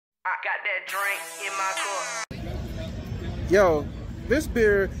I got that drink in my cup. Yo, this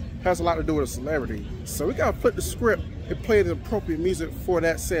beer has a lot to do with a celebrity, so we gotta flip the script and play the appropriate music for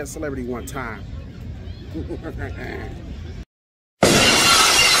that said celebrity one time.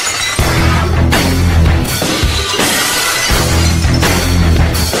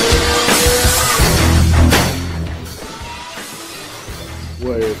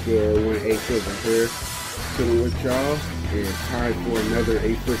 What is good? When A-Fizzle here, chilling with y'all. It's time for another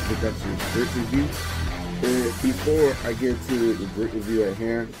A-Fizzle Productions drink review. And before I get to the drink review at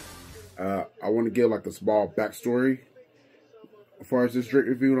hand, I want to give like a small backstory as far as this drink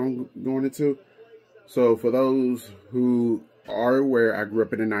review I'm going into. So for those who are aware, I grew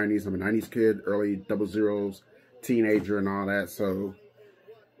up in the 90s. I'm a 90s kid, early 00s, teenager and all that. So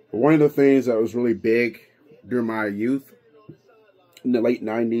one of the things that was really big during my youth in the late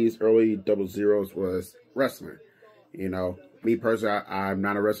 90s, early 00s was wrestling. You know, me personally, I'm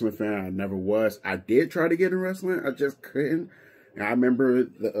not a wrestling fan. I never was. I did try to get in wrestling. I just couldn't. And I remember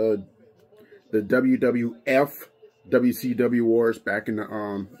the WWF, WCW wars back in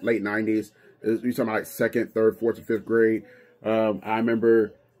the late 90s. You're talking about like 2nd, 3rd, 4th, and 5th grade. I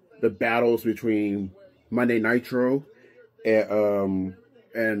remember the battles between Monday Nitro and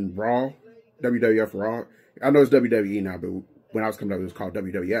Raw, WWF Raw. I know it's WWE now, but when I was coming up, it was called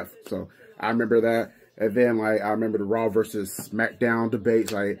WWF. So I remember that. And then, like, I remember the Raw versus SmackDown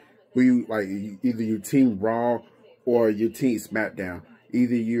debates. Like, either you team Raw or you team SmackDown.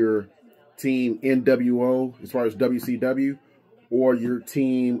 Either your team NWO, as far as WCW, or your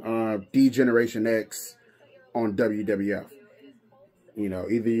team D-Generation X on WWF. You know,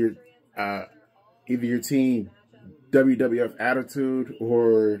 either your team WWF Attitude,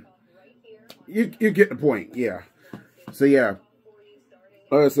 or you get the point. Yeah. So yeah,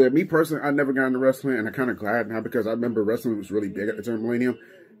 like I said, me personally, I never got into wrestling, and I'm kind of glad now because I remember wrestling was really big at the turn millennium.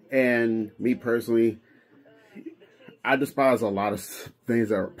 And me personally, I despise a lot of things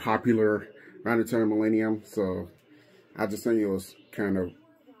that are popular around the turn millennium. So I just think it was kind of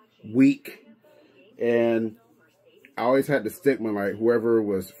weak, and I always had the stigma like whoever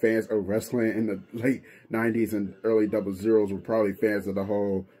was fans of wrestling in the late 90s and early 00s were probably fans of the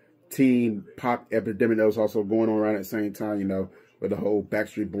whole teen pop epidemic that was also going on around at the same time, you know, with the whole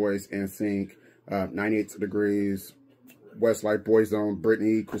Backstreet Boys, NSYNC, 98 Degrees, Westlife, Boyzone,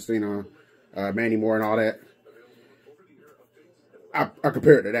 Britney, Christina, Mandy Moore, and all that. I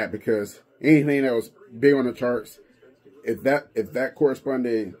compare it to that because anything that was big on the charts, if that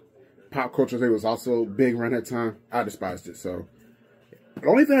corresponded pop culture thing was also big around that time, I despised it. So the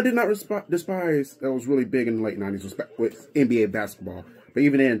only thing I did not despise that was really big in the late 90s was NBA basketball. But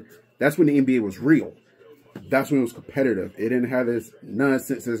even then, that's when the NBA was real. That's when it was competitive. It didn't have this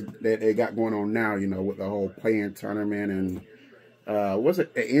nonsense that they got going on now, you know, with the whole play-in tournament and, what's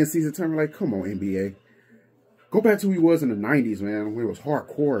it, an in-season tournament? Like, come on, NBA. Go back to who he was in the 90s, man, when it was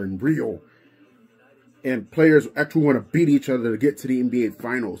hardcore and real. And players actually want to beat each other to get to the NBA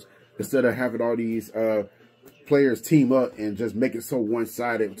Finals instead of having all these players team up and just make it so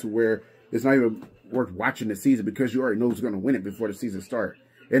one-sided to where it's not even worth watching the season because you already know who's going to win it before the season starts.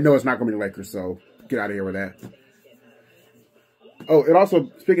 And no, it's not going to be the Lakers, so get out of here with that. Oh, and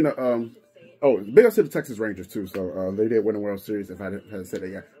also, speaking of, big ups to the Texas Rangers, too. So, they did win the World Series, if I hadn't said that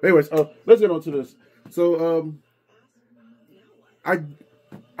yet. But anyways, let's get on to this. So,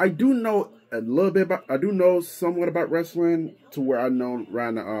 I do know a little bit about, I do know somewhat about wrestling to where I know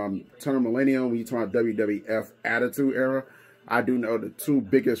around the turn of millennium, when you talk about WWF Attitude Era. I do know the two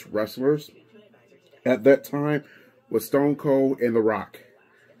biggest wrestlers at that time was Stone Cold and The Rock.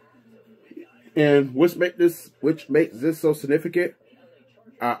 And which makes this so significant,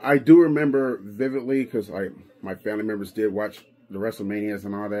 I do remember vividly because like my family members did watch the WrestleManias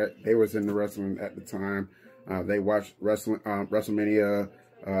and all that. They was in the wrestling at the time. They watched WrestleMania,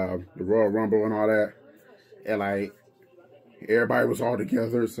 the Royal Rumble and all that. And like everybody was all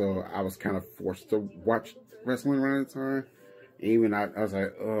together, so I was kind of forced to watch wrestling around the time. Even I was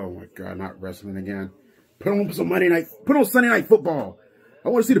like, oh my God, not wrestling again. Put on Sunday Night Football. I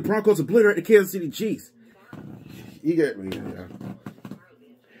want to see the Broncos obliterate the Kansas City Chiefs. You get me?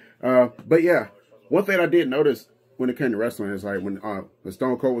 Yeah. But yeah, one thing I did notice when it came to wrestling is like when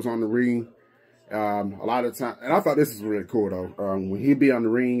Stone Cold was on the ring, a lot of the time, and I thought this was really cool though. When he'd be on the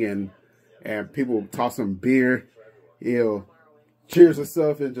ring and people would toss him beer, he'll cheers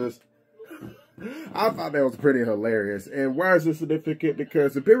himself and just. I thought that was pretty hilarious. And why is this significant?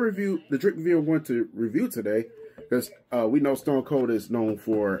 Because the drink review I'm going to review today, because we know Stone Cold is known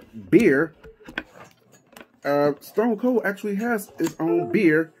for beer. Stone Cold actually has his own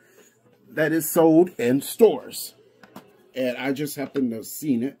beer that is sold in stores. And I just happened to have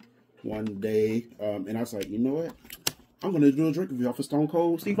seen it one day, and I was like, you know what? I'm gonna do a drink review off of Stone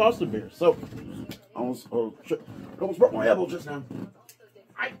Cold Steve Austin beer. So, I almost broke my elbow just now.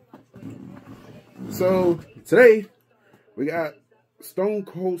 So today we got Stone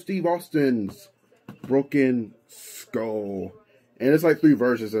Cold Steve Austin's Broken Skull, and it's like 3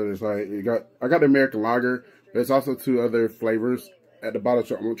 versions of it. It's like I got the American Lager, but it's also 2 other flavors at the bottom.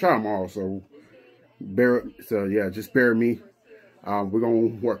 So I'm gonna try them all. So yeah, just bear me. We're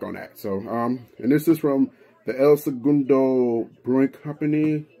gonna work on that. So and this is from the El Segundo Brewing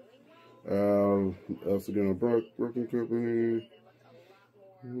Company. El Segundo Brewing Company.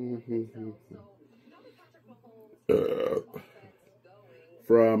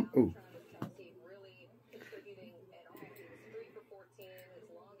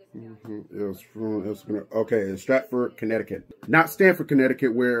 Okay, Stratford, Connecticut. Not Stamford,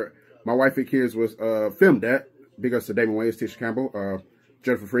 Connecticut, where my wife and kids was filmed at. Big ups to Damon Wayans, Tisha Campbell,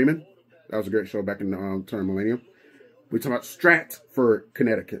 Jennifer Freeman. That was a great show back in the turn of millennium. We're talking about Stratford,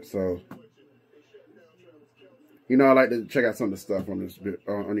 Connecticut. So, you know, I like to check out some of the stuff on this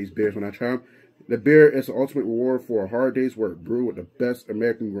on these beers when I try them. The beer is the ultimate reward for a hard day's work. Brewed with the best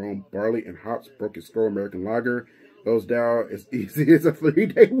American-grown barley and hops. Broken Skull American Lager goes down as easy as a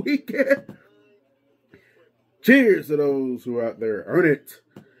 3-day weekend. Cheers to those who are out there earning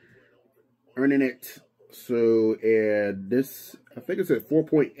it. So, and this, I think it's at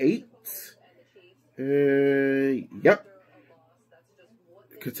 4.8. Yep.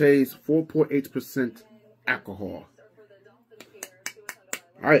 Contains 4.8% alcohol.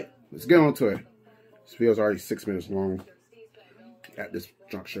 All right, let's get on to it. This video is already 6 minutes long at this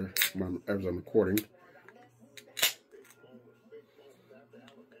juncture as I'm recording.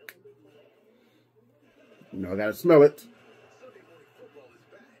 You know, I gotta smell it.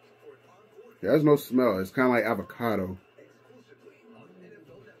 There's no smell. It's kind of like avocado.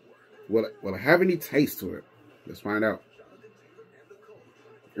 Will it have any taste to it? Let's find out.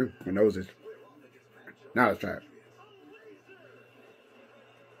 Ooh, my nose is. Now let's try it.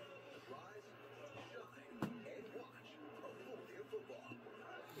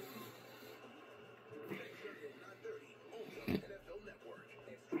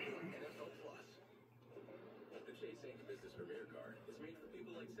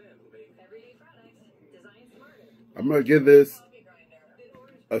 I'm going to give this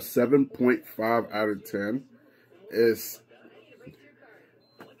a 7.5 out of 10.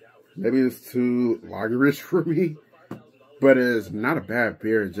 Maybe it's too lagerish for me, but it's not a bad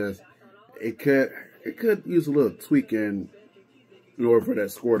beer. It could use a little tweaking in order for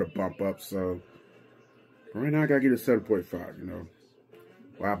that score to bump up. So right now I gotta get a 7.5. You know,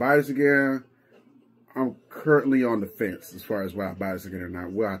 will I buy this again? I'm currently on the fence as far as will I buy this again or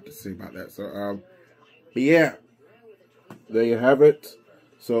not. We'll have to see about that. So but yeah, there you have it.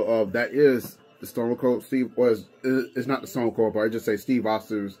 So that is the Stone Cold Steve. It's not the Stone Cold, but I just say Steve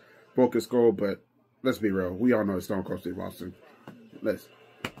Austin's Broken Skull. But let's be real, we all know it's Stone Cold Steve Austin. But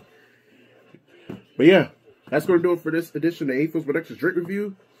yeah, that's gonna do it for this edition of A-Fizzle Productions Drink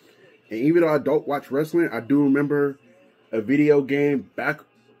Review. And even though I don't watch wrestling, I do remember a video game back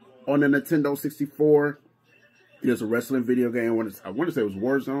on the Nintendo 64. There's a wrestling video game. I want to say it was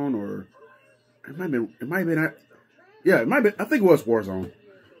Warzone, or it might have been. Yeah, it might have been. I think it was Warzone.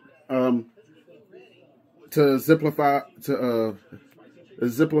 To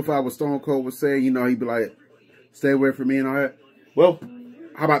simplify what Stone Cold was saying, you know, he'd be like, "Stay away from me" and all that. Well,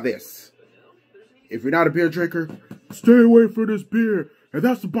 how about this? If you're not a beer drinker, stay away from this beer, and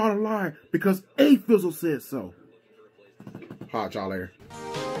that's the bottom line because A-Fizzle said so. Holla y'all later.